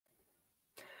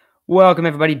Welcome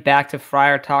everybody back to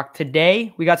Friar Talk.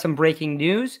 Today we got some breaking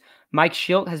news. Mike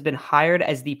Shildt has been hired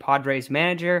as the Padres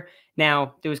manager.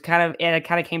 Now there was it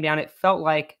kind of came down. It felt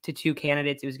like to two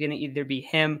candidates. It was going to either be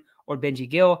him or Benji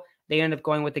Gill. They ended up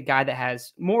going with the guy that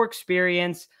has more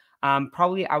experience.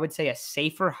 Probably I would say a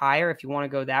safer hire if you want to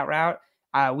go that route.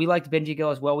 We liked Benji Gill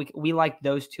as well. We liked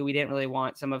those two. We didn't really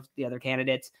want some of the other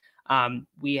candidates.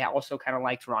 We also kind of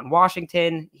liked Ron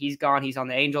Washington. He's gone. He's on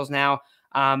the Angels now.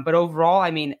 But overall,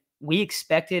 I mean, we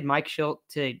expected Mike Shildt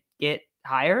to get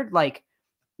hired. Like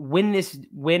when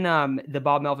the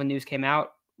Bob Melvin news came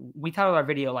out, we titled our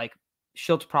video like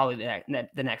Shilt's probably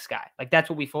the next guy. Like that's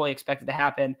what we fully expected to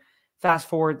happen. Fast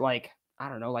forward, like I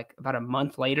don't know, like about a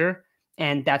month later,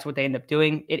 and that's what they end up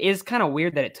doing. It is kind of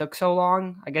weird that it took so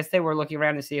long. I guess they were looking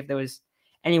around to see if there was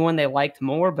anyone they liked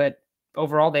more, but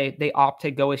overall they opt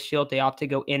to go with Shildt. They opt to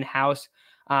go in house.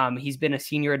 He's been a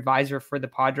senior advisor for the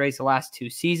Padres the last 2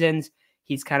 seasons.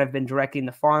 He's kind of been directing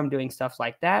the farm, doing stuff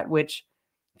like that, which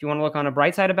if you want to look on a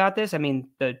bright side about this, I mean,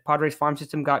 the Padres farm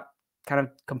system got kind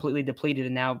of completely depleted,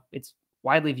 and now it's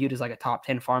widely viewed as like a top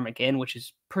 10 farm again, which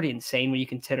is pretty insane when you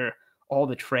consider all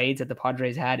the trades that the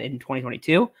Padres had in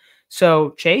 2022. So,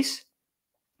 Chase,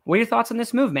 what are your thoughts on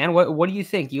this move, man? What do you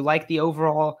think? You like the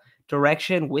overall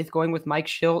direction with going with Mike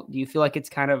Shildt? Do you feel like it's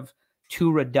kind of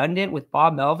too redundant with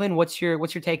Bob Melvin? What's your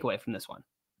takeaway from this one?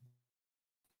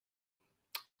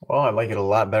 Well, I like it a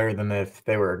lot better than if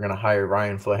they were going to hire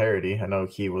Ryan Flaherty. I know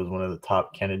he was one of the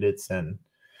top candidates, and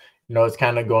it's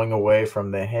kind of going away from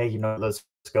the hey, let's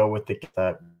go with the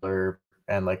that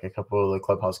and like a couple of the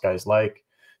clubhouse guys. Like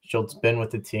Schultz been with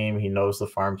the team, he knows the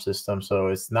farm system, so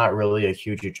it's not really a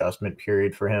huge adjustment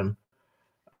period for him.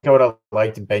 I would have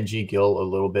liked Benji Gill a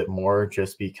little bit more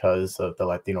just because of the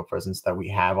Latino presence that we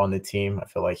have on the team. I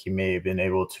feel like he may have been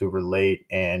able to relate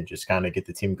and just kind of get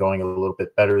the team going a little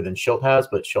bit better than Shildt has,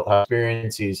 but Shildt has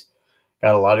experience. He's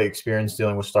got a lot of experience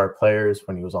dealing with star players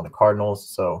when he was on the Cardinals.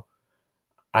 So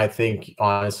I think,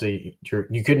 honestly,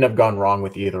 you couldn't have gone wrong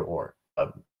with either or,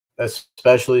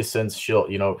 especially since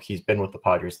Shildt, he's been with the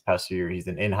Padres the past year. He's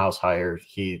an in-house hire.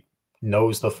 He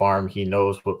knows the farm. He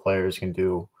knows what players can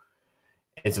do.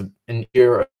 It's an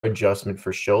ear adjustment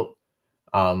for Shildt.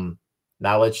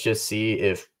 Now let's just see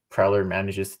if Preller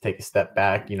manages to take a step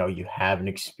back. You have an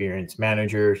experienced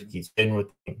manager. He's been with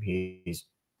him. He's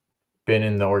been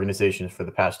in the organization for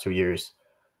the past 2 years.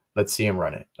 Let's see him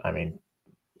run it. I mean,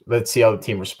 let's see how the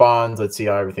team responds. Let's see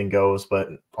how everything goes. But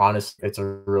honestly, it's a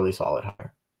really solid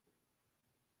hire.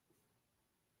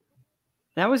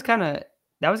 That was kind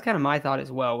of my thought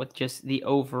as well, with just the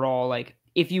overall, like,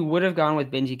 if you would have gone with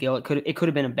Benji Gill, it could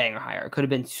have been a banger hire. It could have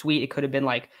been sweet. It could have been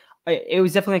like, it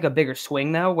was definitely like a bigger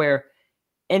swing though,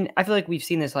 and I feel like we've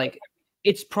seen this, like,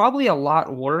 it's probably a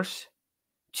lot worse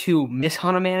to miss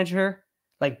on a manager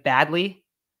like badly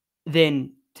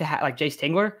than to have like Jace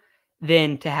Tingler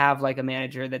than to have like a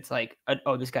manager that's like,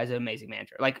 oh, this guy's an amazing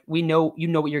manager. Like what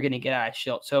you're going to get out of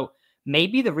Shildt. So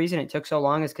maybe the reason it took so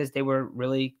long is because they were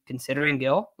really considering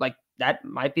Gill. Like that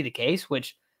might be the case,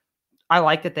 which I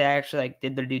like that they actually like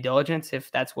did their due diligence if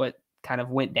that's what kind of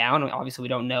went down. Obviously, we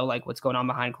don't know like what's going on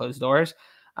behind closed doors.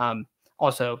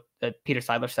 Also, the Peter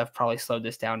Seidler stuff probably slowed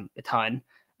this down a ton.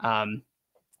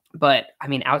 But I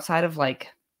mean, outside of like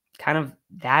kind of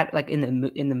that, like in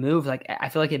the move, like I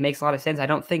feel like it makes a lot of sense. I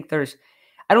don't think there's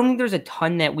a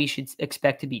ton that we should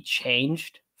expect to be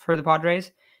changed for the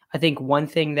Padres. I think one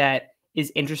thing that is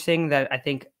interesting that I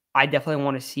think I definitely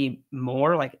want to see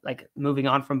more, like moving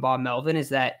on from Bob Melvin, is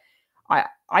that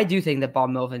I do think that Bob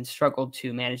Melvin struggled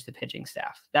to manage the pitching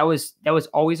staff. That was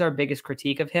always our biggest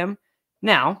critique of him.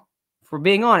 Now, if we're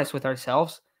being honest with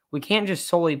ourselves, we can't just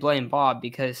solely blame Bob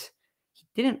because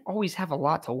he didn't always have a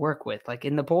lot to work with. Like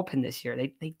in the bullpen this year,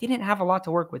 they didn't have a lot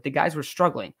to work with. The guys were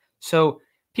struggling. So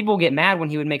people get mad when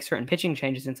he would make certain pitching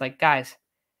changes. And it's like, guys,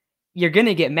 you're going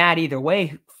to get mad either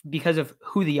way because of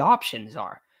who the options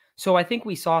are. So I think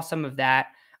we saw some of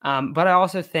that. But I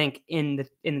also think in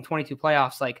the 22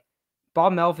 playoffs, like,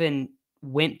 Bob Melvin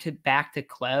went back to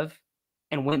Clev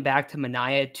and went back to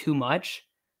Mania too much,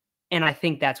 and I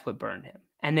think that's what burned him.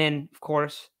 And then, of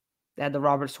course, they had the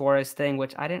Robert Suarez thing,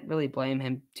 which I didn't really blame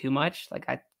him too much. Like,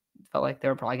 I felt like they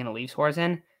were probably going to leave Suarez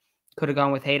in. Could have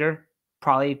gone with Hader.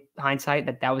 Probably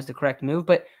hindsight that was the correct move,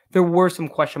 but there were some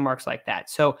question marks like that.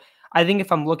 So I think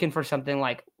if I'm looking for something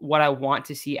like what I want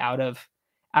to see out of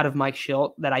Mike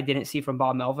Shildt that I didn't see from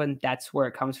Bob Melvin, that's where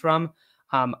it comes from.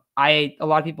 A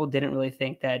lot of people didn't really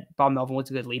think that Bob Melvin was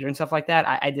a good leader and stuff like that.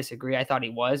 I disagree. I thought he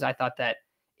was. I thought that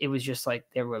it was just like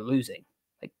they were losing.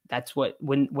 Like that's what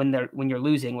when you're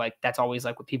losing, like that's always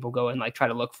like what people go and like try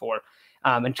to look for.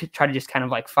 and try to just kind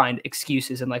of like find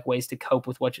excuses and like ways to cope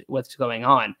with what's going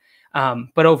on.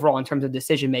 But overall, in terms of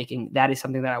decision making, that is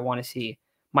something that I want to see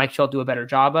Mike Shildt do a better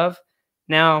job of.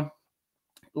 Now,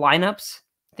 lineups,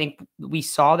 I think we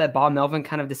saw that Bob Melvin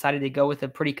kind of decided to go with a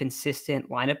pretty consistent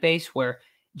lineup base where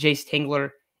Jace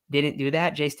Tingler didn't do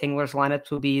that. Jace Tingler's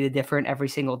lineups will be different every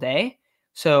single day.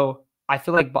 So I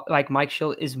feel like Mike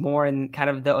Shildt is more in kind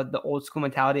of the old school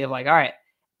mentality of like, all right,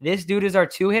 this dude is our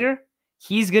 2-hitter.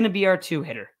 He's going to be our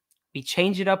 2-hitter. We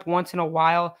change it up once in a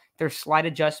while. There's slight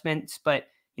adjustments, but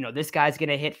this guy's going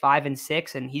to hit 5 and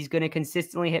 6, and he's going to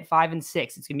consistently hit 5 and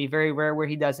 6. It's going to be very rare where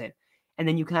he doesn't. And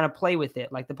then you kind of play with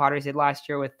it, like the Padres did last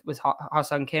year with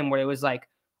Ha-seong Kim, where it was like,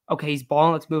 okay, he's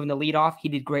balling, let's move him to leadoff. He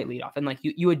did great leadoff, and like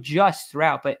you adjust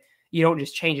throughout, but you don't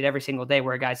just change it every single day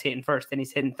where a guy's hitting first, then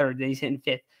he's hitting third, then he's hitting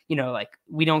fifth. Like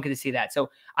we don't get to see that. So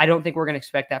I don't think we're going to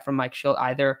expect that from Mike Shildt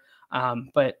either.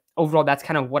 But overall, that's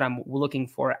kind of what I'm looking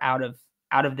for out of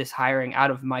this hiring,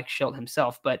 out of Mike Shildt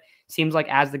himself. But seems like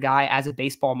as the guy, as a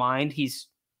baseball mind, he's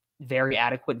very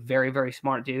adequate, very, very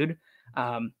smart dude.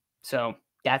 So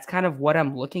that's kind of what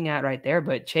I'm looking at right there.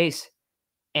 But Chase,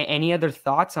 any other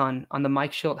thoughts on the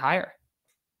Mike Shildt hire?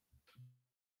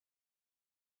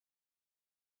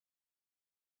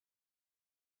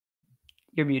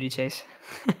 You're muted, Chase.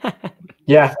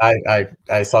 Yeah,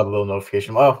 I saw the little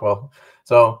notification. Oh, well,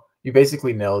 so you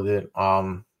basically nailed it.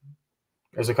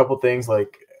 There's a couple things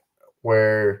like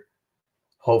where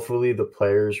hopefully the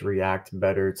players react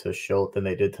better to Shildt than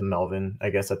they did to Melvin.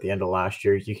 I guess at the end of last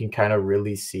year, you can kind of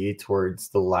really see towards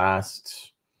the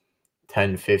last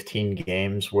 10, 15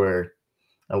 games where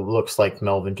it looks like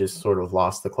Melvin just sort of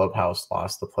lost the clubhouse,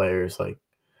 lost the players. Like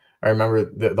I remember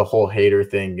the whole hater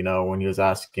thing, when he was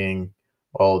asking,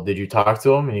 well, did you talk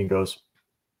to him? And he goes,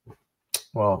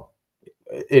 well,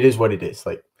 it is what it is.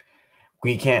 Like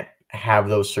we can't have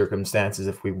those circumstances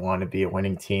if we want to be a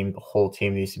winning team. The whole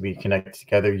team needs to be connected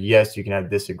together. Yes, you can have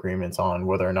disagreements on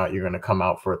whether or not you're going to come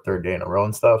out for a third day in a row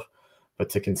and stuff, but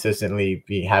to consistently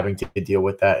be having to deal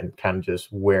with that and kind of just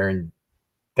wearing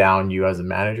down you as a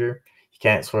manager, you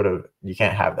can't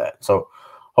have that. So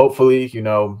hopefully,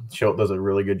 Shildt does a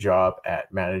really good job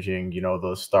at managing,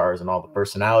 those stars and all the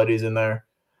personalities in there.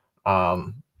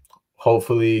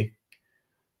 Hopefully,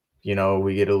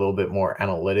 we get a little bit more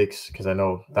analytics, because I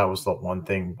know that was the one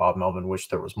thing Bob Melvin wished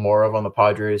there was more of on the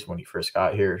Padres when he first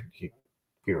got here.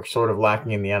 We were sort of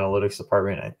lacking in the analytics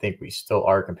department. I think we still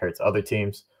are compared to other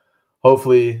teams.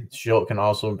 Hopefully, Shildt can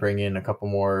also bring in a couple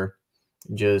more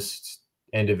just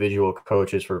individual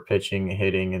coaches for pitching,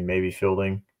 hitting, and maybe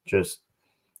fielding. Just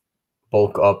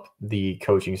bulk up the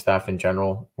coaching staff in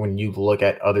general. When you look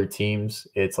at other teams,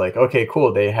 it's like, okay,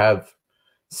 cool, they have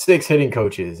 6 hitting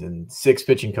coaches and 6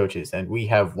 pitching coaches, and we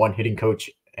have 1 hitting coach.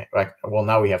 Well,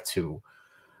 now we have 2,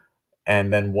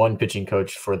 and then 1 pitching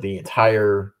coach for the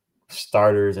entire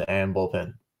starters and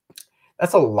bullpen.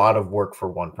 That's a lot of work for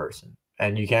one person,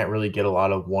 and you can't really get a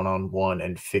lot of one-on-one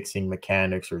and fixing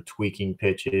mechanics or tweaking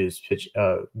pitches,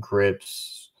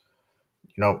 grips,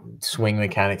 swing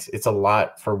mechanics. It's a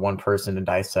lot for one person to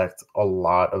dissect a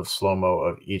lot of slow-mo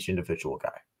of each individual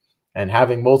guy. And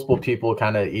having multiple people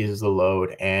kind of eases the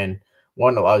load, and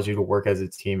one allows you to work as a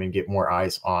team and get more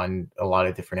eyes on a lot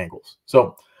of different angles.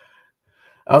 So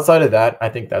outside of that, I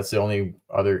think that's the only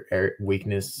other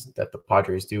weakness that the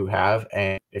Padres do have.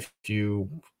 And if you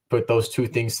put those 2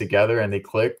 things together and they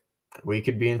click, we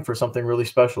could be in for something really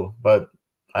special. But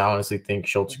I honestly think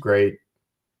Shilt's great.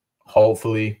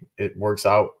 Hopefully it works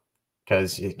out,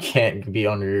 because you can't be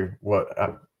under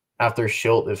after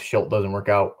Shildt. If Shildt doesn't work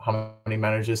out, how many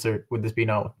managers would this be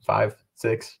now? 5,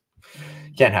 6?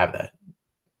 You can't have that.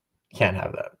 Can't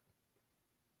have that.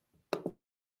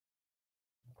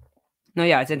 No,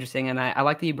 yeah, it's interesting. And I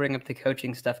like that you bring up the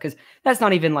coaching stuff, because that's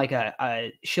not even like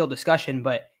a Shildt discussion,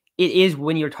 but it is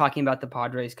when you're talking about the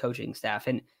Padres coaching staff.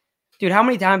 And dude, how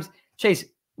many times, Chase,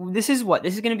 this is going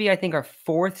to be, I think, our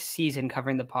 4th season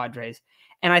covering the Padres.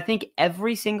 And I think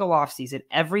every single offseason,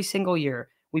 every single year,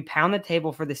 we pound the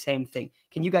table for the same thing.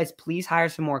 Can you guys please hire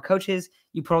some more coaches?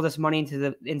 You put all this money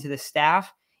into the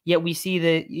staff, yet we see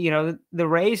the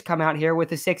Rays come out here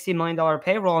with a $60 million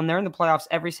payroll, and they're in the playoffs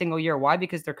every single year. Why?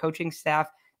 Because their coaching staff,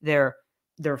 the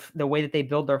way that they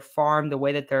build their farm, the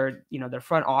way that their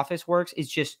front office works is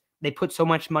just, they put so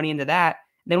much money into that.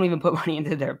 They don't even put money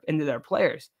into their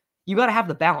players. You got to have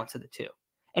the balance of the 2.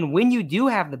 And when you do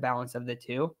have the balance of the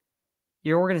 2,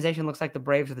 your organization looks like the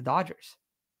Braves or the Dodgers.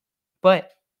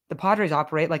 But the Padres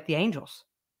operate like the Angels.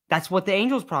 That's what the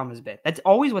Angels' problem has been. That's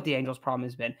always what the Angels' problem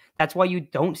has been. That's why you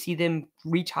don't see them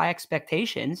reach high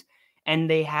expectations. And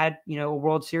they had, a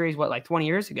World Series, 20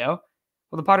 years ago?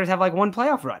 Well, the Padres have like one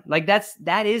playoff run. Like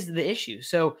that is the issue.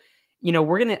 So, and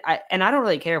I don't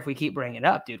really care if we keep bringing it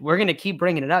up, dude. We're gonna keep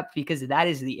bringing it up because that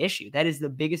is the issue. That is the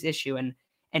biggest issue. And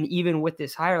even with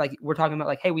this hire, like we're talking about,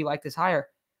 like, hey, we like this hire.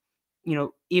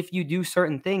 If you do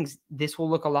certain things, this will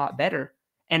look a lot better.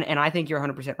 And I think you're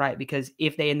 100% right, because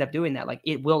if they end up doing that, like,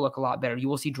 it will look a lot better. You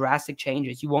will see drastic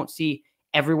changes. You won't see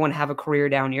everyone have a career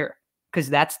down year, because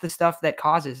that's the stuff that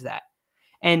causes that.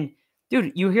 And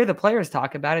dude, you hear the players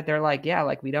talk about it. They're like, yeah,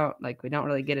 like we don't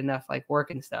really get enough like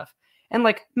work and stuff. And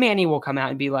like Manny will come out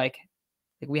and be like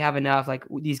we have enough. Like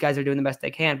these guys are doing the best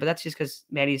they can. But that's just because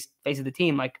Manny's face of the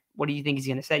team. Like, what do you think he's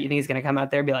going to say? You think he's going to come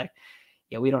out there and be like,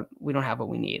 yeah, we don't have what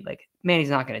we need. Like Manny's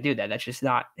not going to do that. That's just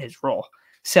not his role.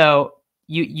 So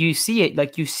you see it,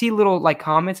 like you see little like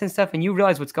comments and stuff, and you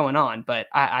realize what's going on. But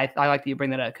I like that you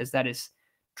bring that up, because that is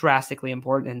drastically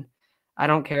important. And I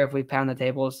don't care if we pound the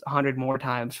tables 100 more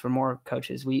times for more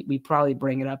coaches. We probably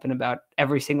bring it up in about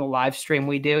every single live stream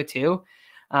we do too.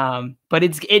 But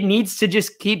it needs to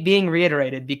just keep being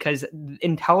reiterated, because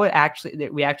until we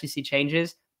actually see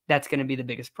changes, that's going to be the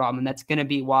biggest problem. And that's going to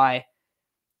be why,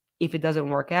 if it doesn't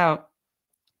work out,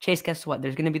 Chase, guess what?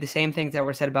 There's going to be the same things that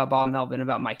were said about Bob Melvin,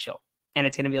 about Mike Shildt. And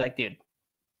it's going to be like, dude,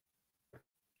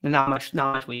 not much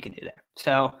we can do there.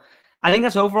 So I think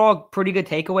that's overall a pretty good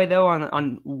takeaway, though,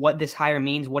 on what this hire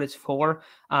means, what it's for.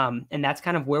 And that's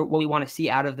kind of what we want to see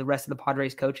out of the rest of the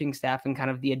Padres coaching staff, and kind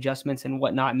of the adjustments and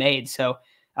whatnot made. So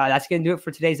that's going to do it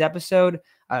for today's episode.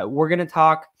 We're going to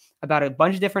talk about a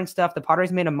bunch of different stuff. The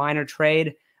Padres made a minor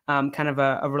trade, kind of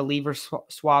a reliever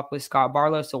swap with Scott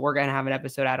Barlow. So we're going to have an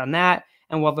episode out on that.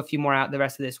 And we'll have a few more out the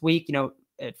rest of this week.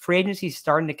 Free agency is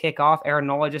starting to kick off. Aaron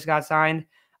Nola just got signed.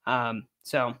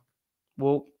 So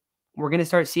we're going to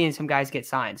start seeing some guys get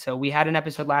signed. So we had an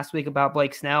episode last week about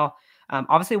Blake Snell.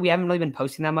 Obviously, we haven't really been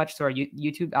posting that much, so our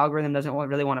YouTube algorithm doesn't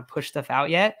really want to push stuff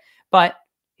out yet. But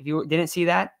if you didn't see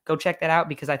that, go check that out,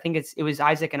 because I think it was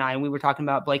Isaac and I, and we were talking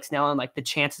about Blake Snell and like the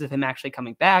chances of him actually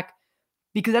coming back,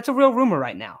 because that's a real rumor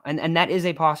right now, and that is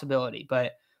a possibility.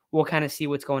 But we'll kind of see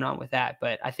what's going on with that.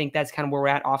 But I think that's kind of where we're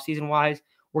at offseason wise.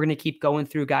 We're going to keep going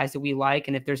through guys that we like,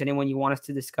 and if there's anyone you want us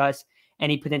to discuss,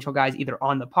 any potential guys either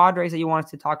on the Padres that you want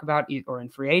us to talk about or in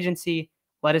free agency,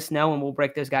 let us know and we'll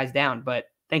break those guys down. But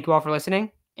thank you all for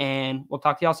listening, and we'll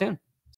talk to y'all soon.